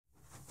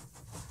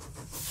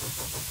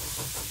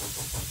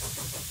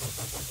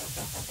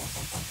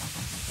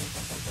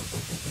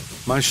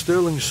My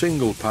Stirling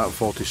single part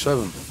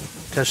 47,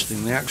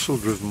 testing the axle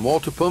driven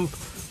water pump,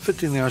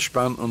 fitting the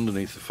Ashpan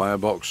underneath the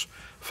firebox,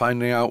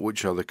 finding out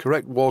which are the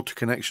correct water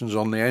connections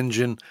on the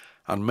engine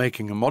and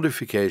making a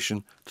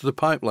modification to the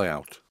pipe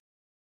layout.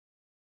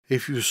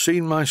 If you've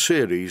seen my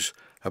series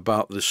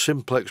about the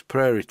simplex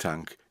prairie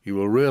tank, you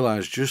will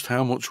realise just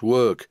how much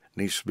work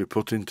needs to be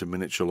put into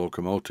miniature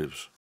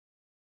locomotives.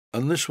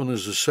 And this one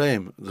is the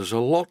same. There's a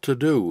lot to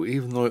do,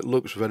 even though it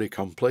looks very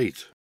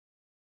complete.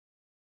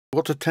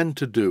 What I tend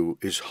to do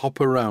is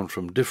hop around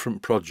from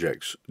different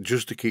projects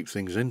just to keep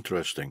things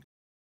interesting.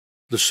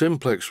 The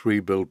simplex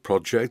rebuild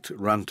project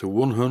ran to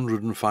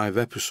 105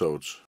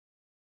 episodes.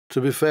 To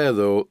be fair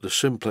though, the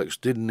simplex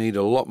did need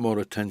a lot more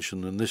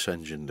attention than this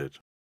engine did.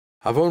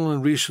 I've only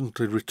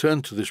recently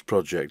returned to this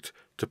project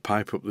to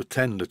pipe up the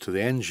tender to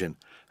the engine,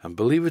 and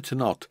believe it or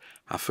not,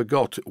 I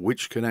forgot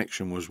which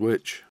connection was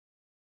which.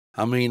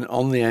 I mean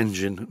on the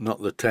engine,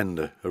 not the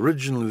tender.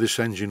 Originally this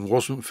engine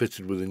wasn't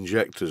fitted with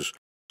injectors,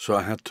 so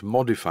I had to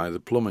modify the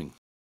plumbing.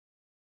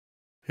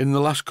 In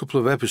the last couple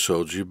of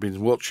episodes you've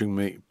been watching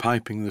me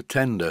piping the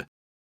tender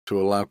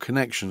to allow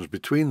connections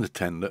between the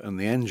tender and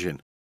the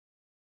engine.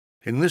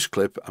 In this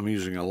clip I'm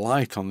using a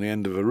light on the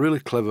end of a really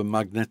clever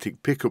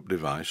magnetic pickup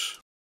device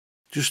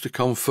just to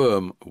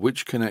confirm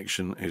which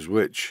connection is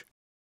which.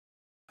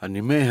 And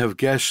you may have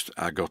guessed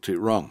I got it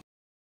wrong.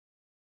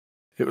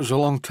 It was a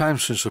long time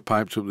since I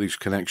piped up these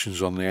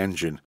connections on the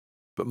engine,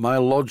 but my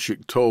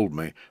logic told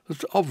me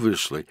that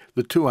obviously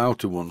the two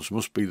outer ones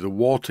must be the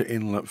water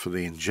inlet for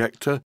the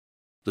injector,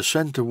 the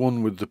centre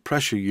one with the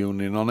pressure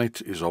union on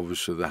it is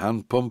obviously the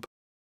hand pump,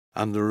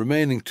 and the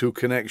remaining two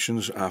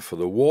connections are for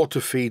the water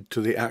feed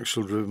to the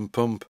axle-driven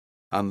pump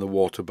and the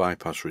water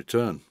bypass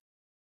return.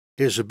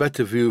 Here's a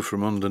better view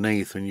from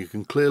underneath and you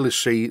can clearly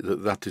see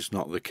that that is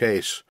not the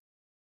case.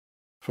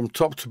 From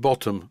top to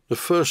bottom, the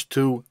first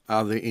two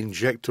are the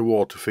injector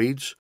water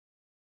feeds.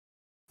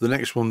 The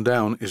next one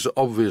down is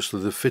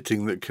obviously the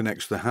fitting that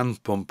connects the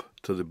hand pump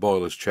to the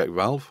boiler's check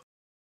valve,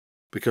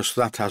 because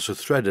that has a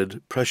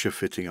threaded pressure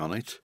fitting on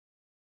it.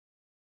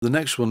 The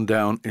next one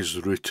down is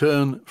the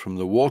return from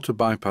the water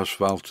bypass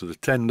valve to the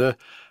tender,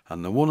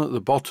 and the one at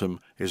the bottom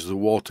is the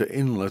water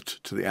inlet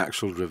to the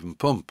axle-driven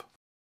pump.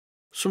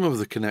 Some of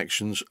the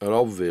connections are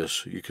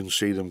obvious, you can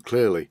see them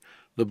clearly.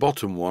 The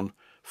bottom one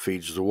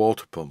feeds the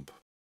water pump.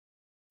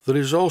 There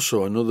is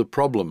also another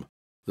problem.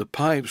 The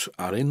pipes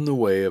are in the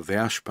way of the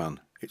Ashpan.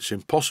 It's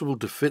impossible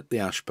to fit the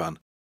Ashpan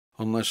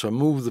unless I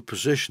move the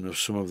position of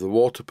some of the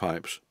water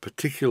pipes,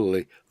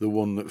 particularly the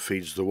one that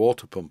feeds the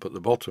water pump at the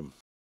bottom.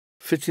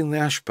 Fitting the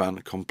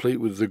Ashpan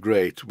complete with the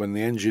grate when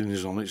the engine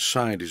is on its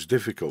side is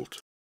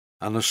difficult,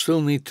 and I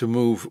still need to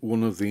move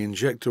one of the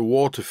injector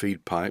water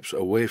feed pipes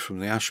away from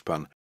the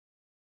Ashpan,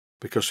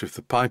 because if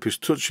the pipe is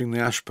touching the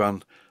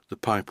Ashpan, the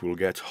pipe will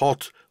get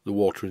hot, the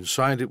water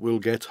inside it will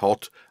get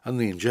hot, and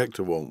the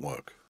injector won't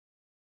work.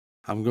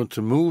 I'm going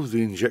to move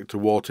the injector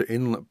water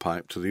inlet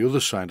pipe to the other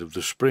side of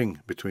the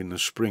spring, between the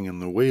spring and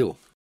the wheel,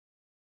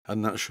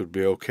 and that should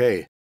be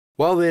okay.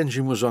 While the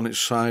engine was on its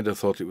side, I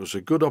thought it was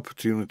a good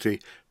opportunity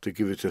to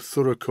give it a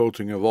thorough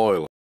coating of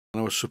oil,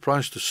 and I was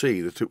surprised to see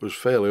that it was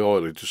fairly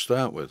oily to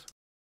start with.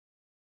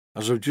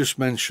 As I've just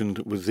mentioned,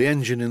 with the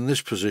engine in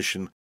this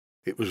position,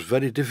 it was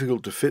very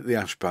difficult to fit the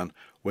Ashpan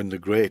when the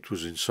grate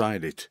was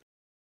inside it.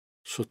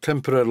 So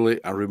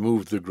temporarily I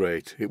removed the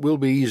grate. It will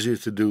be easier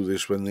to do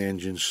this when the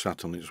engine's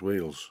sat on its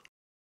wheels.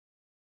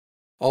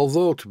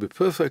 Although, to be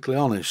perfectly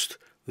honest,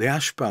 the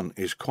Ashpan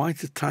is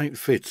quite a tight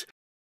fit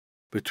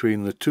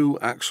between the two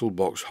axle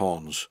box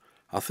horns.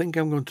 I think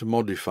I'm going to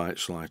modify it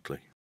slightly.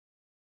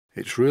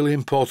 It's really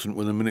important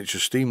with a miniature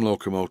steam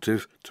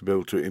locomotive to be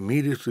able to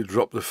immediately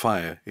drop the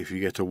fire if you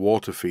get a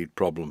water feed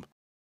problem.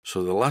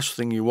 So the last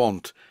thing you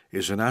want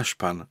is an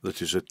Ashpan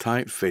that is a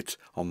tight fit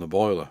on the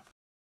boiler.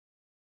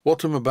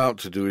 What I'm about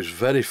to do is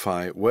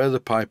verify where the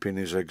piping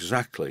is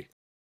exactly.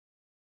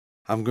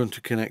 I'm going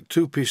to connect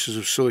two pieces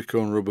of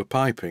silicone rubber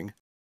piping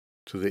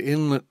to the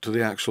inlet to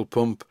the axle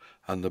pump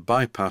and the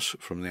bypass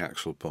from the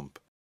axle pump.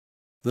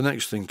 The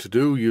next thing to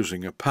do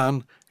using a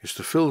pan is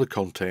to fill the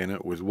container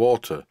with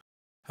water.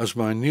 As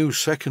my new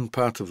second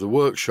part of the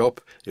workshop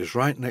is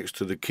right next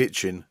to the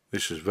kitchen,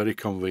 this is very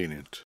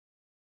convenient.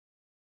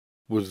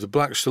 With the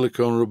black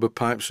silicone rubber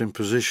pipes in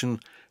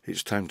position,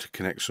 it's time to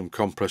connect some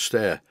compressed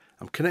air.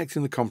 I'm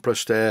connecting the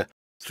compressed air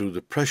through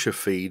the pressure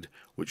feed,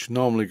 which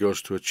normally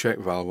goes to a check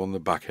valve on the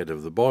back head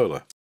of the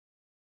boiler.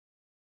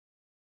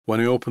 When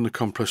I open the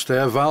compressed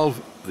air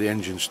valve, the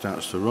engine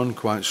starts to run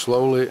quite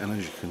slowly, and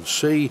as you can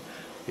see,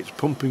 it's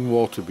pumping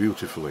water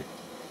beautifully.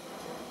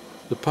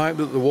 The pipe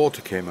that the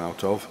water came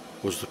out of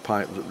was the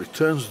pipe that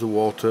returns the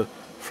water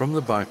from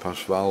the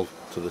bypass valve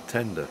to the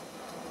tender.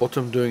 What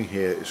I'm doing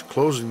here is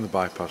closing the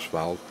bypass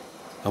valve,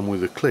 and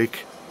with a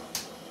click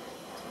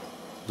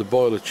the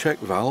boiler check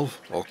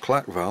valve or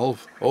clack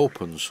valve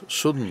opens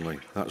suddenly.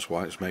 That's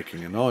why it's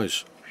making a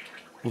noise.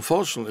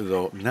 Unfortunately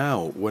though,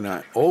 now when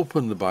I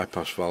open the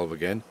bypass valve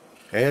again,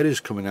 air is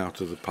coming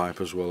out of the pipe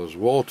as well as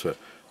water,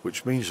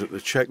 which means that the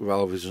check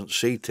valve isn't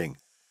seating.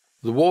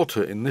 The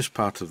water in this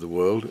part of the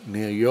world,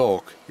 near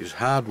York, is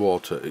hard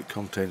water. It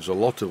contains a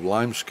lot of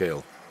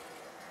limescale.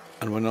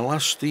 And when I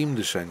last steamed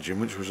this engine,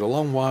 which was a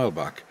long while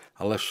back,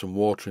 I left some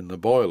water in the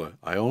boiler.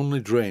 I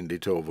only drained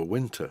it over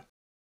winter.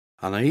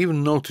 And I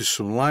even noticed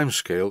some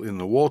limescale in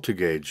the water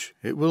gauge.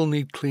 It will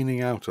need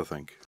cleaning out, I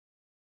think.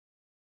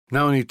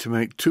 Now I need to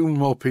make 2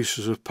 more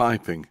pieces of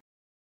piping,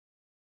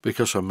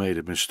 because I made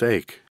a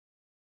mistake.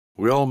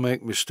 We all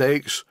make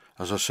mistakes,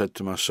 as I said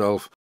to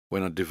myself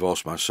when I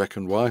divorced my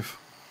second wife.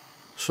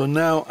 So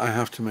now I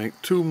have to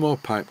make 2 more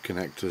pipe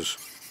connectors.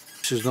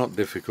 This is not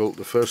difficult.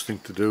 The first thing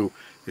to do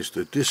is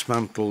to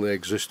dismantle the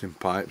existing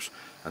pipes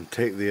and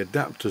take the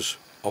adapters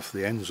off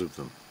the ends of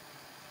them.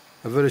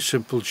 A very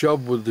simple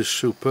job with this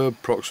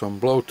superb Proxon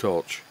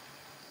blowtorch.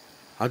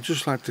 I'd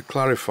just like to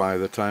clarify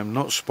that I am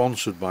not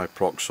sponsored by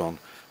Proxon,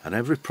 and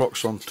every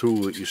Proxon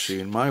tool that you see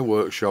in my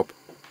workshop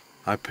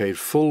I paid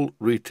full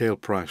retail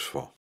price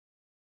for.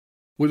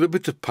 With a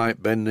bit of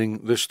pipe bending,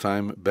 this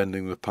time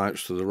bending the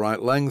pipes to the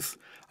right length,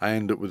 I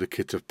end up with a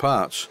kit of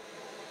parts.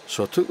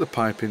 So I took the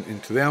piping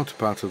into the outer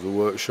part of the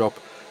workshop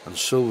and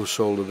silver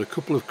soldered a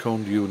couple of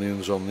coned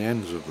unions on the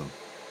ends of them.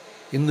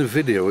 In the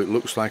video it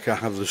looks like I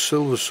have the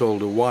silver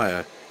solder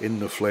wire in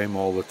the flame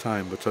all the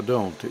time, but I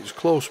don't. It's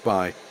close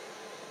by.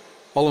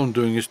 All I'm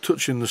doing is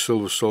touching the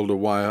silver solder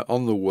wire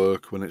on the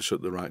work when it's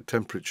at the right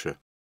temperature.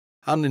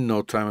 And in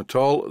no time at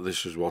all,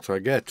 this is what I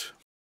get.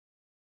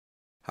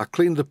 I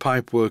cleaned the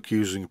pipework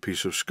using a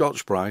piece of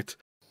Scotch-Brite.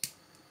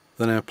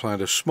 Then I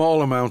applied a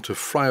small amount of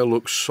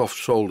Firebox soft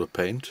solder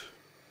paint.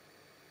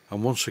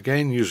 And once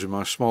again, using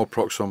my small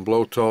Proxon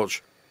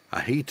blowtorch,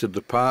 I heated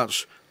the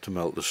parts to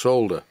melt the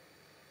solder.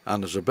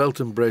 And as a belt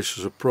and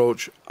braces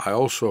approach, I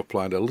also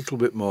applied a little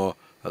bit more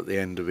at the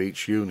end of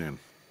each union.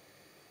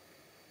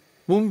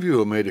 One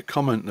viewer made a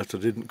comment that I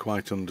didn't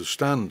quite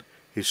understand.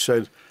 He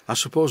said, "I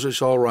suppose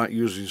it's alright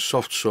using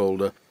soft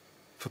solder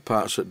for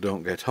parts that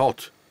don't get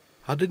hot."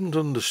 I didn't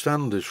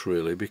understand this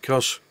really,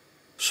 because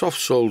soft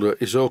solder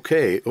is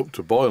okay up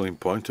to boiling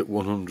point at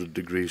 100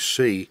 degrees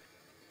C.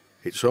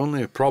 It's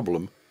only a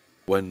problem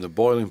when the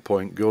boiling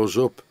point goes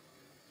up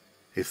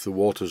if the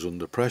water's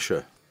under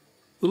pressure.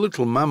 The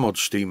little Mammoth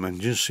steam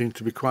engines seem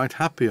to be quite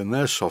happy and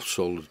they're soft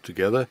soldered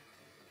together,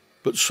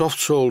 but soft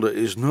solder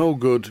is no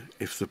good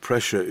if the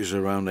pressure is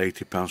around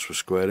 80 pounds per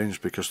square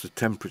inch, because the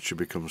temperature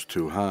becomes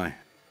too high.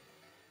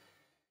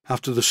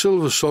 After the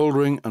silver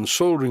soldering and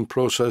soldering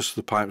process,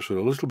 the pipes were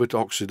a little bit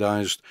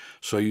oxidized,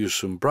 so I used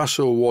some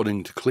Brasso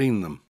wadding to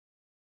clean them.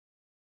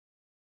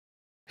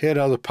 Here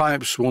are the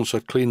pipes once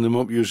I'd cleaned them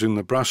up using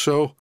the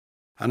Brasso,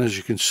 and as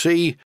you can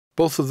see,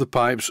 both of the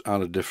pipes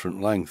are a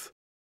different length.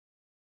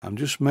 I'm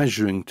just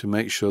measuring to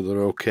make sure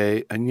they're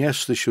okay, and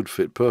yes, they should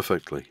fit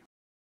perfectly.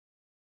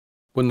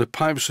 When the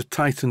pipes are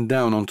tightened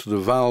down onto the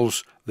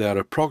valves, they are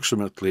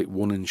approximately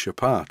 1 inch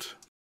apart.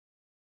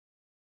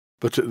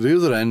 But at the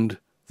other end,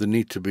 they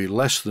need to be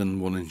less than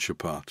 1 inch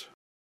apart.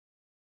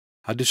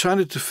 I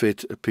decided to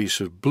fit a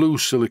piece of blue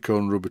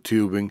silicone rubber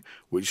tubing,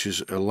 which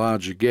is a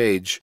larger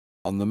gauge,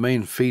 on the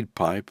main feed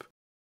pipe,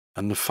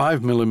 and the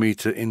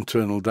 5mm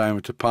internal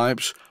diameter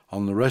pipes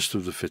on the rest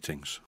of the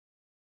fittings.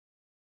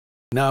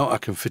 Now I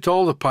can fit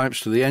all the pipes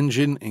to the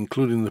engine,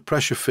 including the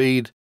pressure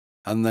feed,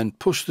 and then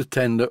push the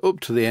tender up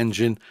to the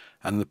engine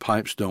and the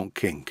pipes don't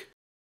kink.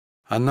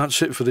 And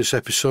that's it for this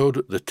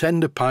episode. The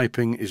tender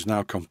piping is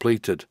now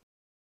completed.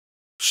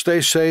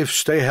 Stay safe,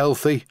 stay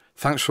healthy,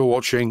 thanks for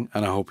watching,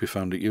 and I hope you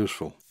found it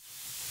useful.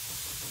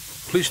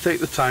 Please take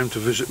the time to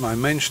visit my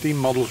Mainsteam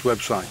Models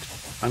website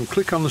and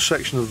click on the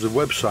section of the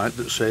website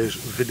that says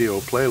Video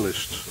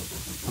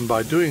Playlists. And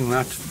by doing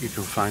that, you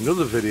can find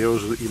other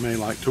videos that you may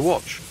like to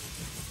watch.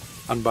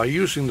 And by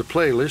using the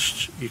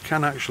playlists, you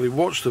can actually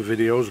watch the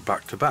videos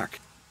back to back.